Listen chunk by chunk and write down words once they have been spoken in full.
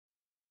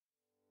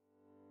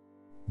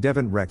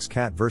Devon Rex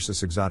Cat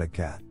versus exotic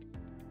cat.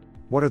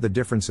 What are the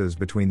differences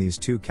between these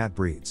two cat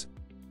breeds?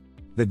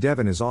 The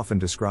Devon is often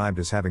described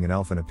as having an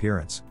elfin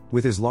appearance,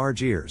 with his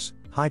large ears,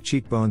 high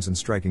cheekbones and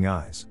striking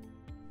eyes.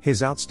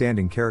 His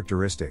outstanding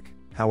characteristic,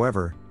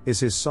 however,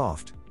 is his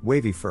soft,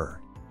 wavy fur.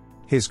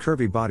 His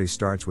curvy body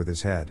starts with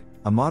his head,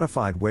 a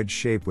modified wedge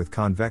shape with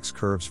convex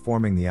curves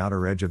forming the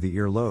outer edge of the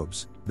ear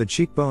lobes, the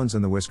cheekbones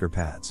and the whisker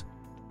pads.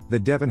 The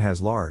Devon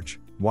has large,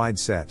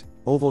 wide-set,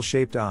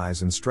 oval-shaped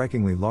eyes and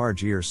strikingly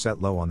large ears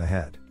set low on the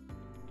head.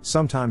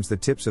 Sometimes the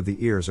tips of the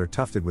ears are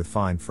tufted with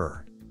fine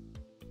fur.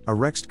 A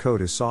rexed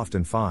coat is soft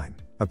and fine,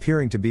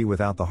 appearing to be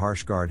without the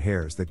harsh guard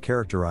hairs that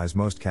characterize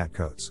most cat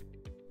coats.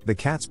 The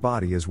cat's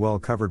body is well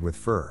covered with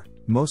fur,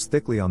 most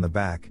thickly on the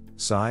back,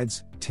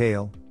 sides,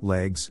 tail,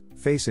 legs,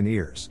 face and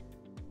ears.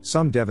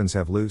 Some Devons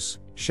have loose,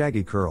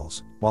 shaggy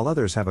curls, while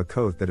others have a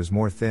coat that is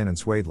more thin and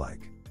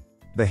suede-like.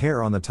 The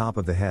hair on the top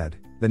of the head,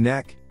 the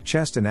neck,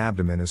 chest and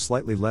abdomen is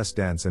slightly less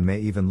dense and may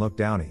even look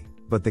downy,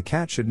 but the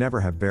cat should never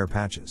have bare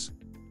patches.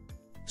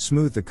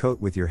 Smooth the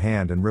coat with your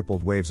hand and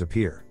rippled waves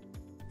appear.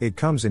 It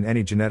comes in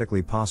any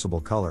genetically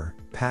possible color,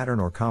 pattern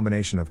or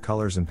combination of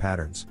colors and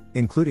patterns,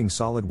 including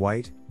solid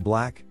white,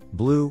 black,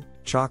 blue,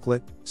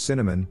 chocolate,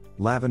 cinnamon,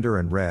 lavender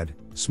and red,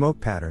 smoke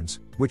patterns,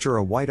 which are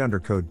a white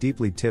undercoat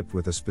deeply tipped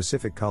with a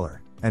specific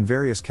color, and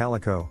various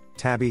calico,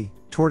 tabby,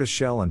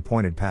 tortoiseshell and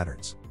pointed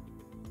patterns.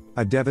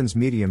 A Devon's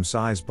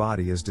medium-sized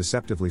body is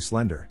deceptively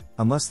slender,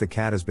 unless the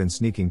cat has been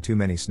sneaking too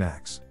many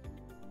snacks.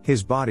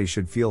 His body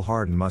should feel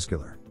hard and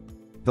muscular.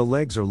 The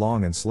legs are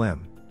long and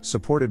slim,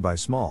 supported by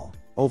small,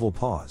 oval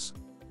paws.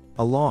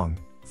 A long,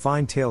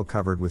 fine tail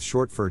covered with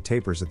short fur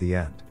tapers at the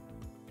end.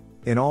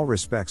 In all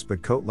respects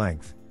but coat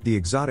length, the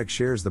exotic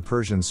shares the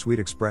Persian's sweet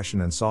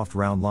expression and soft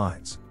round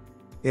lines.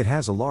 It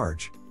has a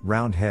large,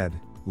 round head,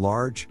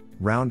 large,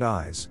 round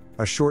eyes,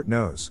 a short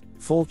nose,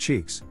 full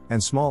cheeks,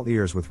 and small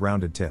ears with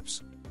rounded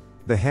tips.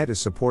 The head is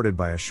supported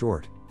by a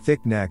short,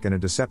 thick neck and a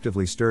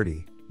deceptively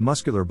sturdy,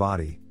 muscular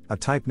body, a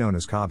type known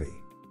as cobby.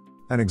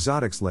 An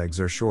exotic's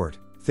legs are short,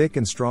 thick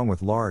and strong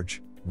with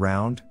large,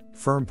 round,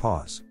 firm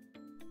paws.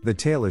 The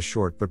tail is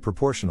short but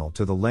proportional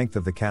to the length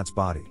of the cat's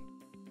body.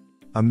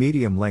 A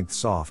medium-length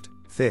soft,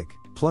 thick,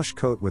 plush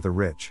coat with a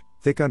rich,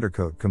 thick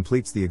undercoat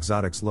completes the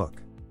exotic's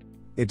look.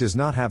 It does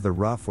not have the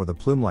ruff or the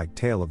plume-like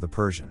tail of the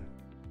Persian.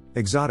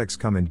 Exotics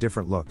come in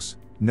different looks,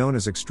 known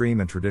as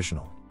extreme and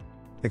traditional.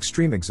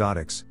 Extreme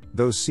exotics,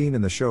 those seen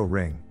in the show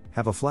ring,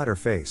 have a flatter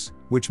face,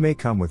 which may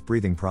come with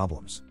breathing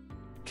problems.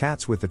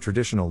 Cats with the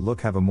traditional look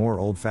have a more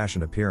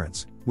old-fashioned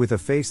appearance, with a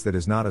face that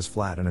is not as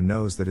flat and a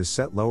nose that is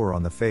set lower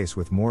on the face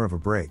with more of a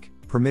break,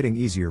 permitting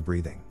easier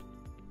breathing.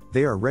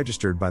 They are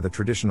registered by the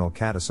Traditional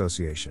Cat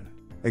Association.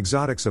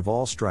 Exotics of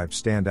all stripes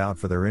stand out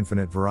for their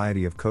infinite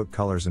variety of coat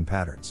colors and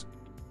patterns.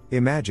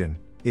 Imagine,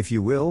 if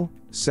you will,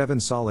 7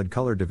 solid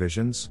color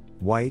divisions: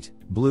 white,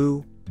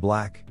 blue,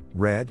 black,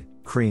 red,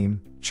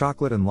 cream,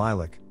 chocolate and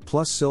lilac,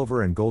 plus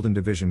silver and golden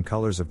division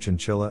colors of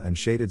chinchilla and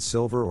shaded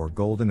silver or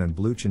golden and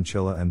blue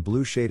chinchilla and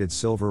blue shaded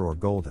silver or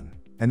golden.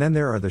 And then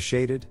there are the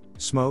shaded,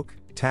 smoke,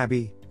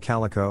 tabby,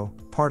 calico,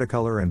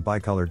 particolor and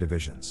bicolor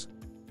divisions.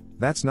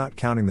 That's not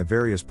counting the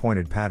various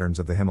pointed patterns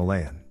of the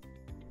Himalayan.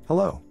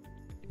 Hello.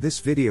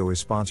 This video is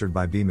sponsored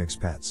by BMX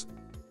Pets.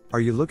 Are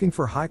you looking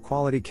for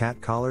high-quality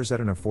cat collars at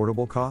an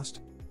affordable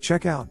cost?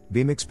 Check out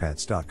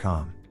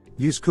bmxpets.com.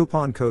 Use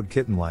coupon code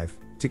KittenLife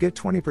to get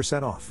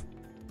 20% off.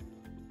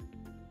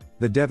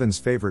 The Devon's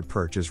favorite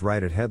perch is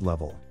right at head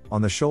level,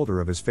 on the shoulder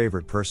of his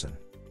favorite person.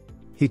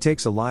 He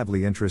takes a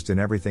lively interest in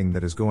everything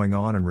that is going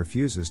on and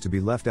refuses to be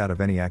left out of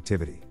any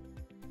activity.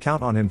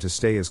 Count on him to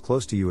stay as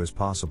close to you as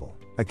possible,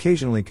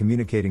 occasionally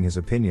communicating his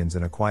opinions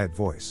in a quiet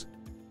voice.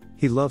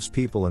 He loves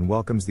people and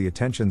welcomes the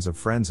attentions of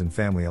friends and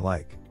family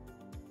alike.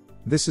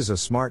 This is a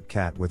smart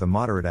cat with a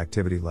moderate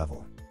activity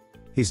level.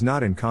 He's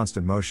not in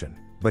constant motion,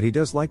 but he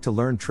does like to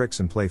learn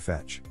tricks and play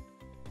fetch.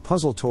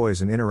 Puzzle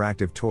toys and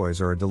interactive toys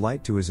are a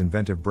delight to his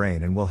inventive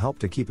brain and will help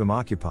to keep him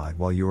occupied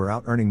while you are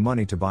out earning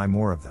money to buy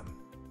more of them.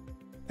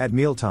 At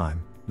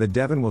mealtime, the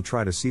Devon will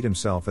try to seat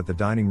himself at the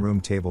dining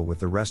room table with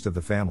the rest of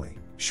the family,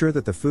 sure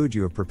that the food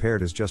you have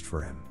prepared is just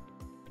for him.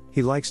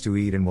 He likes to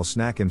eat and will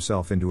snack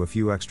himself into a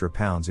few extra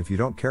pounds if you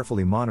don't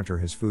carefully monitor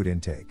his food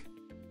intake.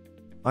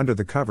 Under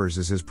the covers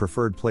is his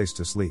preferred place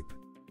to sleep.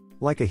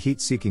 Like a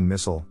heat-seeking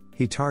missile,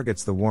 he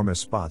targets the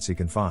warmest spots he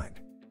can find.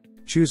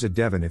 Choose a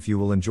Devon if you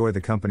will enjoy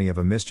the company of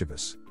a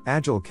mischievous,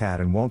 agile cat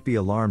and won't be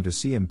alarmed to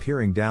see him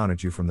peering down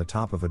at you from the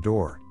top of a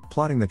door,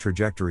 plotting the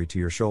trajectory to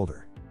your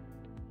shoulder.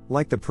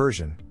 Like the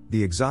Persian,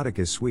 the exotic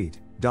is sweet,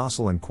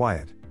 docile and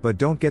quiet, but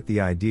don't get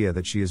the idea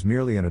that she is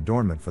merely an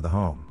adornment for the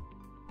home.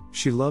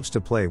 She loves to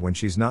play when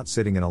she's not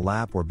sitting in a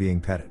lap or being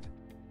petted.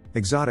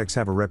 Exotics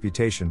have a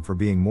reputation for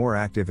being more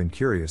active and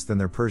curious than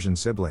their Persian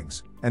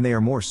siblings, and they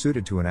are more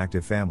suited to an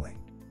active family.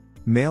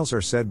 Males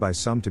are said by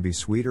some to be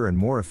sweeter and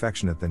more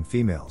affectionate than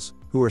females,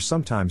 who are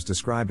sometimes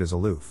described as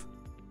aloof.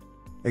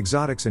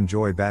 Exotics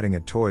enjoy batting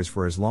at toys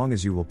for as long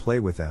as you will play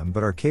with them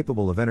but are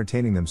capable of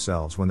entertaining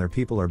themselves when their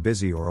people are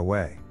busy or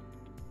away.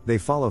 They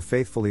follow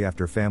faithfully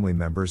after family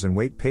members and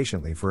wait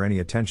patiently for any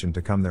attention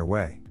to come their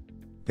way.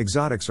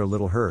 Exotics are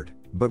little heard,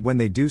 but when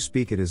they do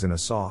speak, it is in a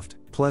soft,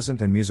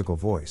 pleasant and musical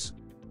voice.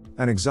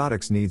 An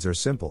exotic's needs are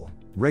simple: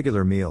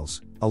 regular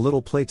meals, a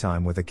little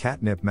playtime with a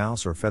catnip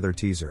mouse or feather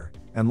teaser,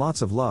 and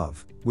lots of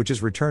love, which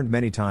is returned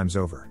many times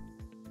over.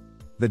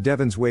 The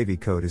Devon's wavy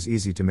coat is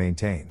easy to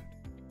maintain.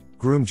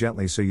 Groom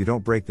gently so you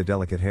don't break the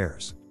delicate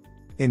hairs.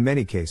 In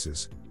many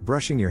cases,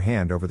 brushing your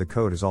hand over the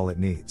coat is all it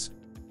needs.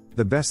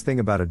 The best thing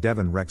about a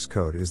Devon Rex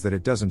coat is that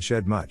it doesn't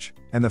shed much,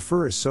 and the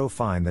fur is so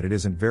fine that it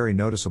isn't very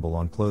noticeable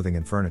on clothing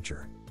and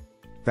furniture.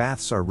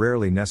 Baths are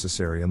rarely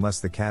necessary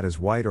unless the cat is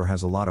white or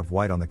has a lot of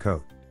white on the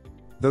coat.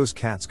 Those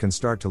cats can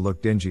start to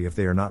look dingy if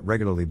they are not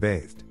regularly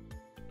bathed.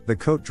 The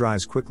coat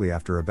dries quickly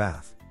after a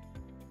bath.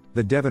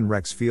 The Devon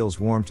Rex feels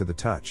warm to the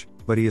touch,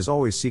 but he is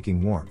always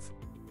seeking warmth.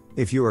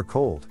 If you are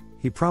cold,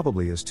 he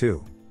probably is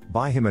too.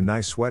 Buy him a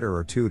nice sweater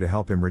or two to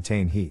help him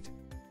retain heat.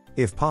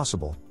 If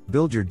possible,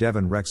 build your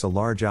Devon Rex a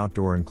large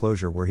outdoor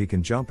enclosure where he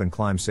can jump and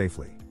climb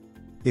safely.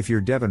 If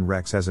your Devon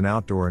Rex has an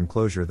outdoor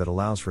enclosure that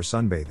allows for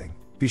sunbathing,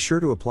 be sure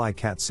to apply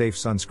cat-safe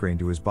sunscreen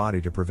to his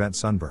body to prevent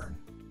sunburn.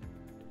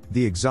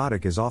 The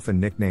exotic is often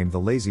nicknamed the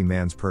lazy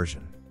man's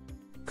Persian.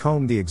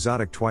 Comb the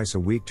exotic twice a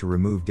week to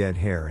remove dead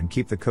hair and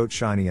keep the coat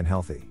shiny and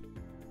healthy.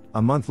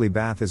 A monthly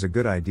bath is a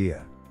good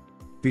idea.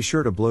 Be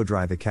sure to blow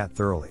dry the cat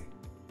thoroughly.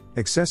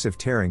 Excessive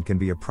tearing can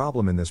be a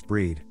problem in this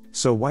breed,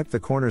 so wipe the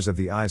corners of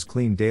the eyes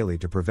clean daily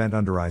to prevent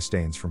under-eye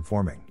stains from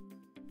forming.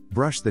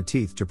 Brush the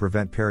teeth to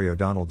prevent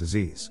periodontal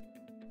disease.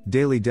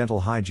 Daily dental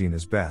hygiene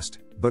is best,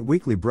 but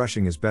weekly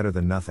brushing is better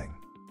than nothing.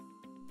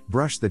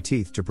 Brush the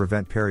teeth to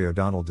prevent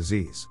periodontal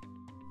disease.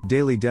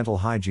 Daily dental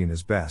hygiene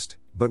is best,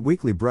 but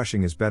weekly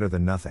brushing is better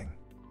than nothing.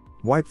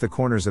 Wipe the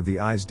corners of the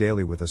eyes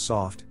daily with a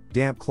soft,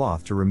 damp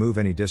cloth to remove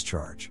any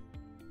discharge.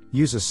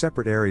 Use a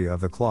separate area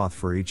of the cloth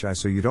for each eye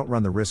so you don't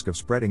run the risk of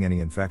spreading any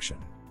infection.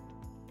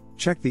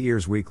 Check the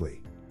ears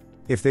weekly.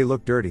 If they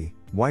look dirty,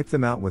 wipe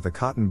them out with a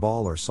cotton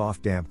ball or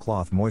soft damp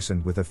cloth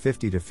moistened with a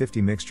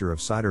 50-50 mixture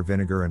of cider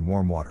vinegar and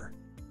warm water.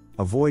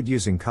 Avoid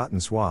using cotton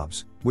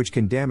swabs, which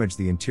can damage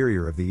the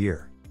interior of the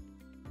ear.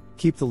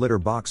 Keep the litter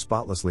box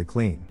spotlessly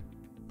clean.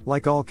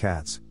 Like all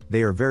cats,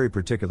 they are very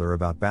particular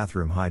about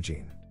bathroom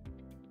hygiene.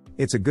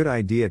 It's a good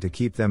idea to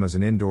keep them as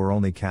an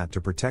indoor-only cat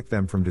to protect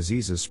them from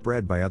diseases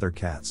spread by other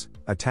cats,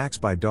 attacks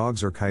by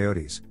dogs or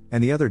coyotes,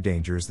 and the other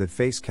dangers that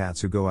face cats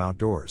who go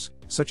outdoors,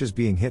 such as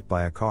being hit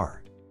by a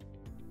car.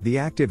 The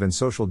active and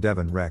social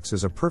Devon Rex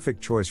is a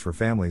perfect choice for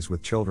families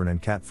with children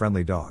and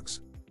cat-friendly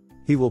dogs.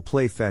 He will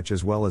play fetch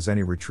as well as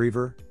any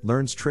retriever,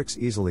 learns tricks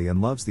easily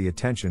and loves the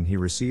attention he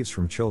receives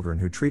from children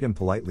who treat him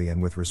politely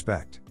and with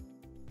respect.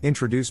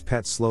 Introduce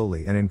pets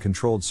slowly and in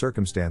controlled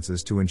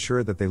circumstances to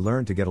ensure that they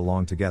learn to get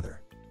along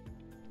together.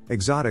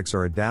 Exotics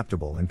are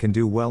adaptable and can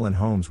do well in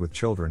homes with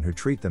children who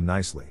treat them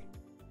nicely.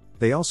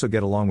 They also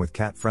get along with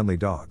cat-friendly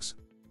dogs.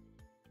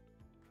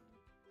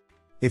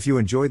 If you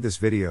enjoyed this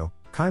video,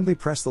 kindly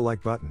press the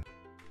like button.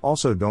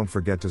 Also, don't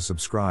forget to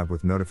subscribe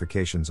with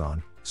notifications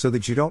on, so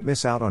that you don't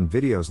miss out on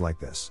videos like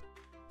this.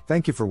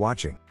 Thank you for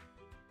watching.